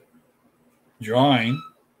here's a drawing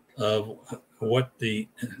of what the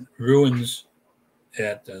ruins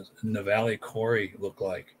at Navali Kori look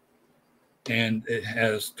like. And it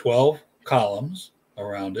has 12 columns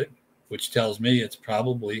around it, which tells me it's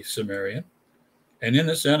probably Sumerian. And in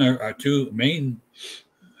the center are two main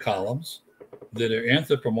columns that are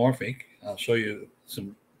anthropomorphic. I'll show you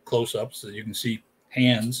some close-ups so you can see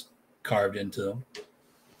hands carved into them.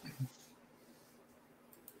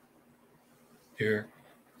 Here,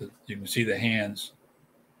 you can see the hands.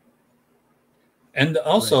 And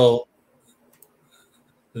also,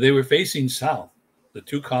 they were facing south. The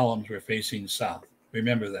two columns were facing south.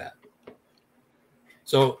 Remember that.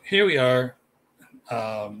 So here we are.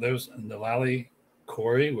 There's Navali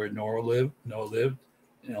Kori, where Noah lived,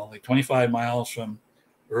 like 25 miles from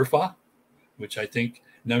Urfa, which I think.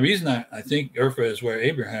 Now, the reason I think Urfa is where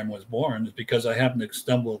Abraham was born is because I happened to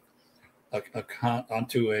stumble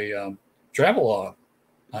onto a travel log.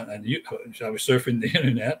 I was surfing the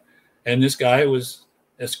internet, and this guy was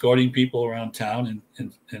escorting people around town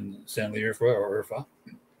in San Lirfa or Urfa.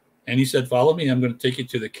 And he said, follow me. I'm going to take you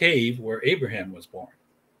to the cave where Abraham was born.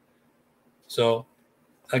 So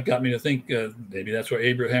that got me to think maybe that's where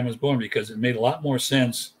Abraham was born, because it made a lot more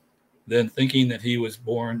sense than thinking that he was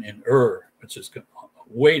born in Ur, which is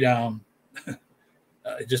way down.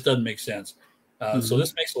 It just doesn't make sense. So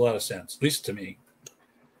this makes a lot of sense, at least to me.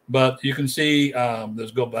 But you can see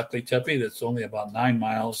there's Göbekli Tepe that's only about 9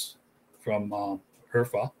 miles from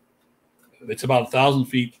Urfa. It's about 1,000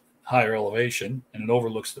 feet higher elevation, and it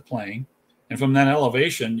overlooks the plain. And from that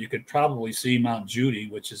elevation, you could probably see Mount Judy,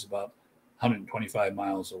 which is about 125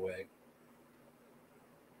 miles away.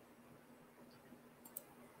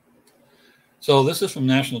 So this is from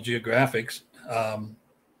National Geographic,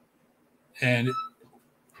 and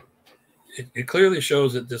it clearly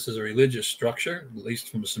shows that this is a religious structure, at least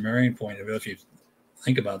from a Sumerian point of view, if you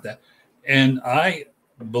think about that. And I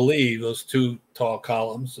believe those two tall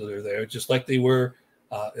columns that are there, just like they were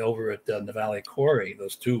over at Navali Kori,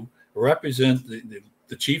 those two represent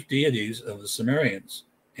the chief deities of the Sumerians,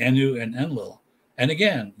 Anu and Enlil. And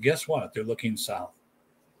again, guess what? They're looking south.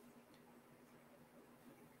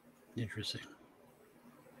 Interesting.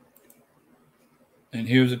 And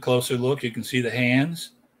here's a closer look. You can see the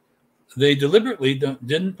hands. They deliberately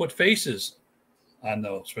didn't put faces on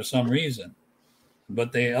those for some reason,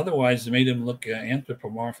 but they otherwise made them look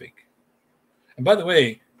anthropomorphic. And by the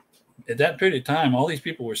way, at that period of time, all these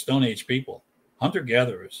people were Stone Age people,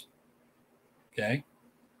 hunter-gatherers. Okay.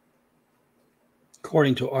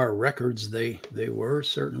 According to our records, they were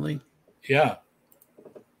certainly. Yeah.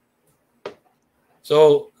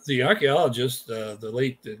 So the archaeologist, the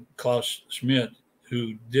late Klaus Schmidt,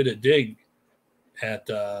 who did a dig at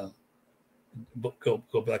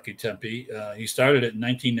Göbekli Tepe, he started it in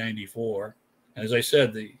 1994. And as I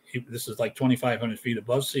said, this is like 2,500 feet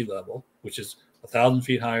above sea level, which is 1,000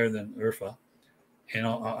 feet higher than Urfa, and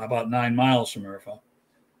about 9 miles from Urfa.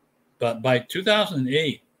 But by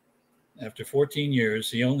 2008, after 14 years,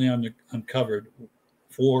 he only uncovered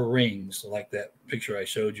 4 rings, like that picture I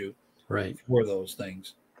showed you. Right. 4 of those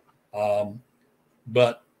things.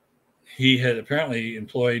 But he had apparently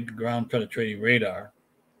employed ground penetrating radar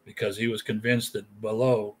because he was convinced that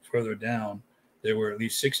below, further down, there were at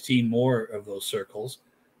least 16 more of those circles,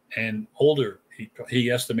 and older. He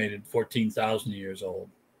estimated 14,000 years old.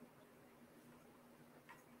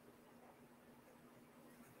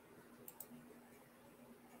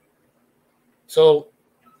 So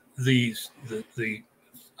the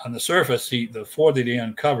on the surface, the 4 that he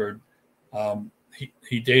uncovered,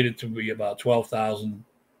 he dated to be about 12,000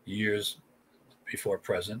 years before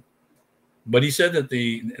present. But he said that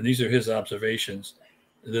and these are his observations,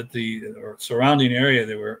 that the surrounding area,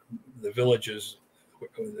 there were the villages,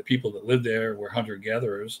 the people that lived there were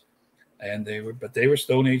hunter-gatherers, and they were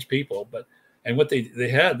Stone Age people. And what they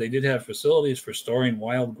did have facilities for storing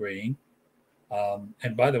wild grain.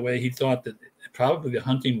 And by the way, he thought that probably the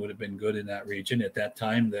hunting would have been good in that region at that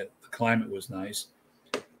time, that the climate was nice.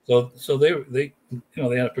 So they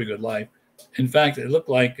had a pretty good life. In fact, it looked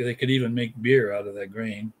like they could even make beer out of that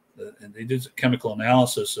grain. And they did a chemical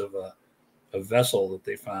analysis of a vessel that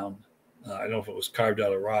they found. I don't know if it was carved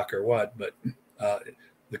out of rock or what, but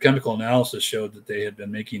the chemical analysis showed that they had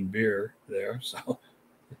been making beer there. So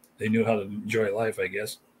they knew how to enjoy life, I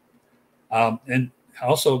guess. And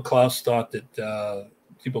also, Klaus thought that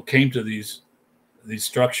people came to these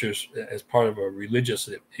structures as part of a religious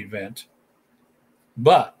event.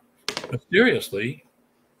 But mysteriously,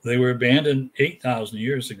 they were abandoned 8,000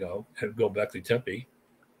 years ago at Göbekli Tepe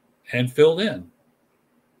and filled in.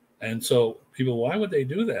 And so people, why would they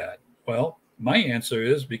do that? Well, my answer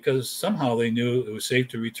is because somehow they knew it was safe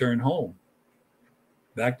to return home,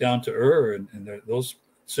 back down to Ur and those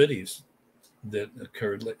cities that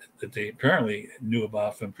occurred, that they apparently knew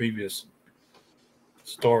about from previous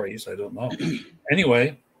stories. I don't know.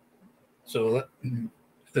 Anyway, so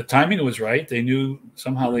the timing was right. They knew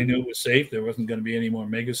it was safe. There wasn't going to be any more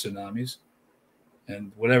mega tsunamis,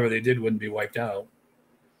 and whatever they did wouldn't be wiped out.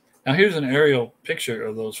 Now here's an aerial picture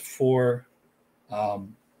of those 4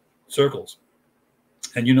 circles,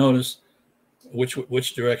 and you notice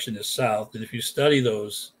which direction is south. And if you study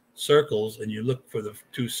those circles and you look for the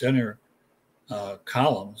 2 center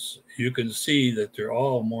columns, you can see that they're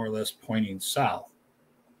all more or less pointing south.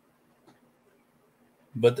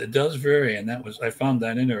 But it does vary, and I found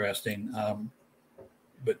that interesting.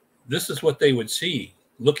 But this is what they would see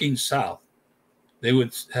looking south. They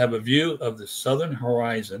would have a view of the southern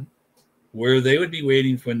horizon, where they would be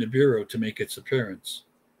waiting for Nibiru to make its appearance.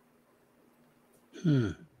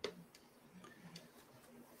 And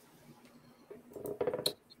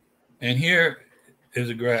here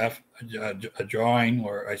is a graph, a drawing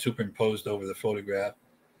where I superimposed over the photograph.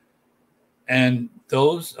 And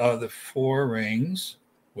those are the 4 rings,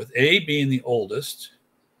 with A being the oldest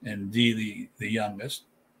and D the youngest.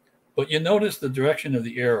 But you notice the direction of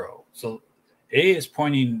the arrow. So A is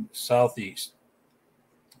pointing southeast.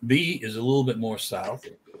 B is a little bit more south.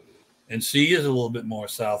 And C is a little bit more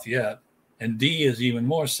south yet. And D is even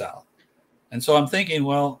more south. And so I'm thinking,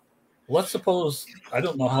 well, let's suppose, I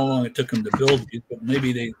don't know how long it took them to build these, but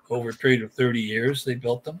maybe over a period of 30 years, they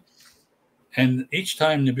built them. And each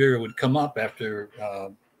time Nibiru would come up after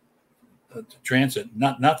transit,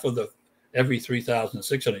 not for every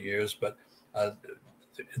 3,600 years, but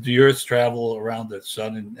the Earth's travel around the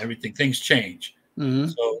sun and everything, things change.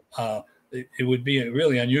 So it would be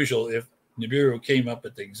really unusual if Nibiru came up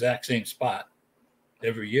at the exact same spot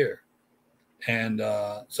every year. And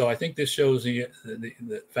so I think this shows the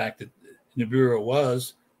fact that Nibiru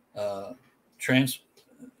was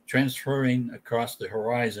transferring across the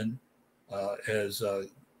horizon as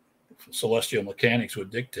celestial mechanics would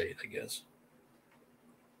dictate, I guess.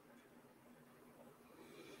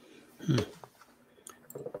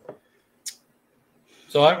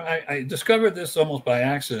 So I discovered this almost by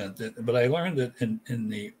accident, but I learned that in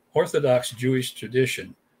the Orthodox Jewish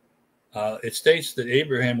tradition, it states that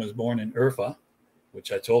Abraham was born in Urfa,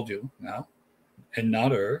 which I told you now, and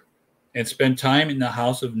not Ur, and spent time in the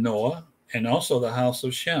house of Noah and also the house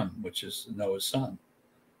of Shem, which is Noah's son.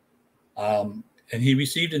 And he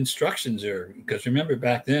received instructions there, because remember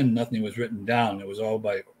back then, nothing was written down. It was all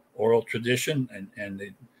by oral tradition, and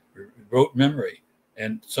they wrote memory.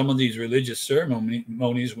 And some of these religious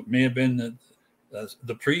ceremonies may have been that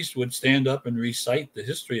the priest would stand up and recite the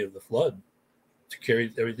history of the flood to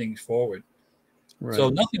carry everything forward. Right. So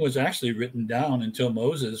nothing was actually written down until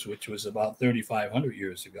Moses, which was about 3,500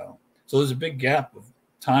 years ago. So there's a big gap of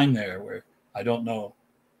time there where I don't know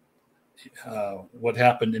what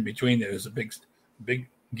happened in between. There's a big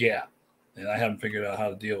gap, and I haven't figured out how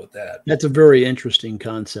to deal with that. That's a very interesting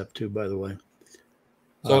concept too, by the way.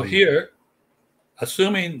 So here,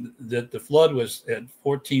 assuming that the flood was at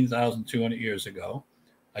 14,200 years ago,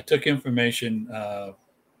 I took information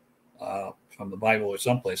from the Bible or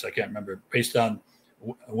someplace, I can't remember, based on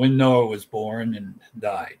when Noah was born and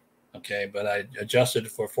died. Okay, but I adjusted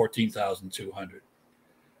it for 14,200.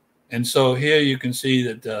 And so here you can see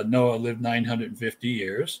that Noah lived 950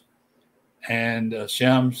 years, and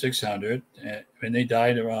Shem 600, and they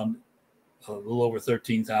died around a little over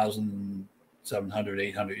 13,700,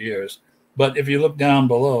 800 years. But if you look down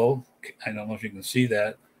below, I don't know if you can see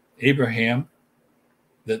that, Abraham,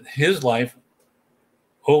 that his life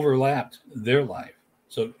overlapped their life.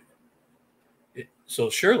 So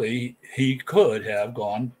surely he could have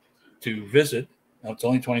gone to visit. Now, it's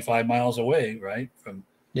only 25 miles away, right?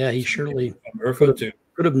 He surely from Urfa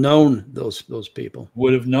could have known those people.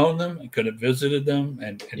 Would have known them, could have visited them,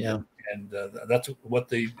 and that's what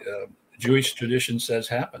the Jewish tradition says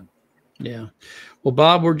happened. Yeah. Well,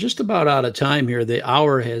 Bob, we're just about out of time here. The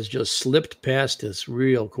hour has just slipped past us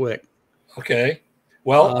real quick. Okay.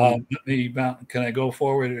 Well, can I go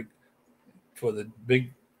forward for the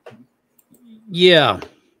big? Yeah.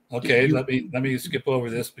 Okay. Let me skip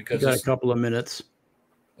over this because got a couple of minutes.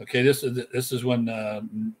 Okay. This is when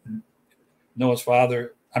Abraham's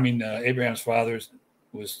father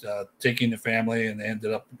was taking the family, and they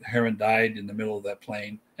ended up, Haran died in the middle of that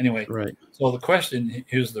plane. Anyway, right. So the question,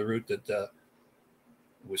 here's the route that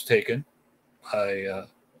was taken by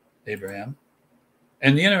Abraham.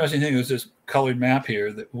 And the interesting thing is this colored map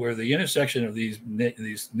here, where the intersection of these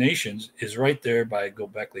nations is right there by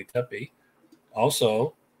Göbekli Tepe.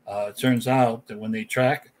 Also, it turns out that when they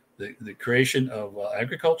track the creation of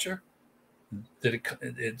agriculture, that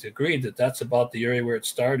it's agreed that that's about the area where it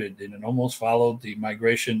started, and it almost followed the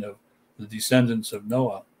migration of the descendants of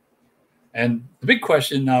Noah. And the big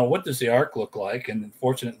question now, what does the ark look like? And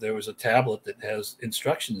unfortunately, there was a tablet that has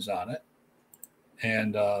instructions on it.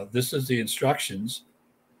 And this is the instructions.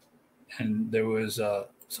 And there was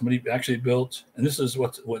somebody actually built, and this is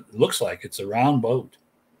what it looks like. It's a round boat.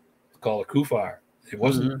 It's called a kufar. It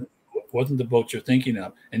wasn't the boat you're thinking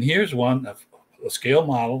of. And here's one, a scale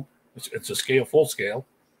model. It's a full scale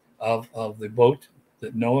of the boat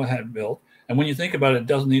that Noah had built. And when you think about it, it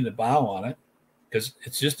doesn't need a bow on it, because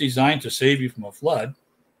it's just designed to save you from a flood.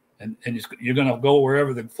 And you're going to go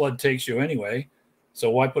wherever the flood takes you anyway. So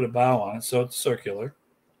why put a bow on it? So it's circular.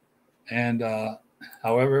 And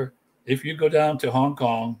however, if you go down to Hong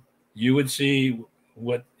Kong, you would see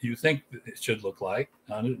what you think it should look like,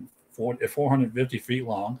 450 feet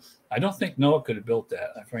long. I don't think Noah could have built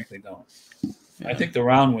that. I frankly don't. Yeah. I think the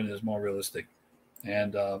round one is more realistic.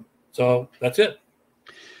 And so that's it.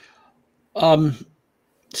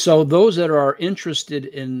 So those that are interested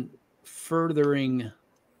in furthering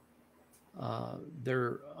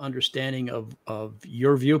their understanding of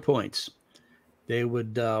your viewpoints, they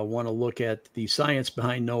would want to look at The Science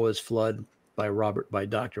Behind Noah's Flood by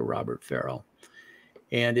Dr. Robert Farrell.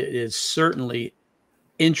 And it is certainly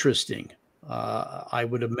interesting. I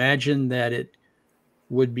would imagine that it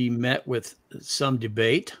would be met with some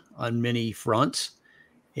debate on many fronts,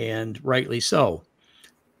 and rightly so.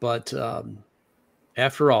 But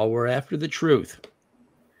after all, we're after the truth.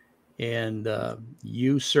 And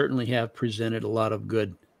you certainly have presented a lot of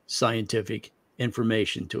good scientific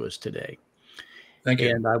information to us today. Thank you.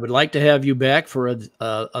 And I would like to have you back for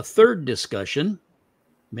a third discussion,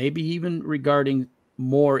 maybe even regarding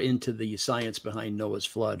more into the science behind Noah's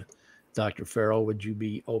flood. Dr. Farrell, would you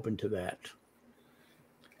be open to that?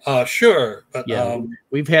 Sure. But, yeah,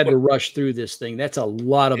 we've had to rush through this thing. That's a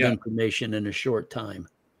lot of information in a short time.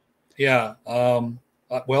 Yeah. Well,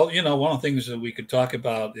 one of the things that we could talk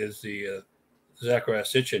about is the Zecharia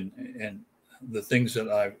Sitchin and the things that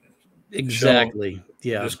I've Exactly.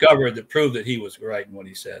 Yeah. Discovered that proved that he was right in what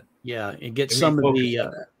he said. Yeah. And get some of the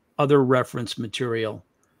other reference material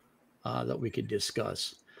that we could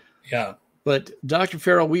discuss. Yeah. But Dr.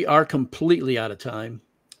 Farrell, we are completely out of time,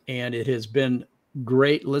 and it has been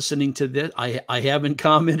great listening to this. I haven't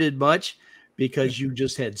commented much because you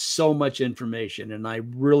just had so much information, and I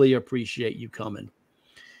really appreciate you coming.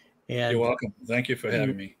 And you're welcome. Thank you for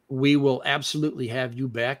having me. We will absolutely have you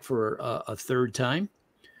back for a third time.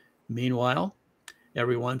 Meanwhile,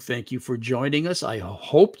 everyone, thank you for joining us. I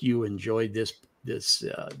hope you enjoyed this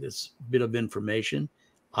bit of information.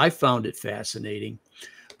 I found it fascinating.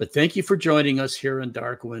 But thank you for joining us here in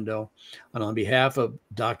Dark Window. And on behalf of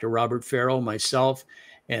Dr. Robert Farrell, myself,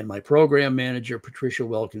 and my program manager, Patricia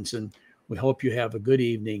Wilkinson, we hope you have a good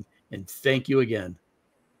evening, and thank you again.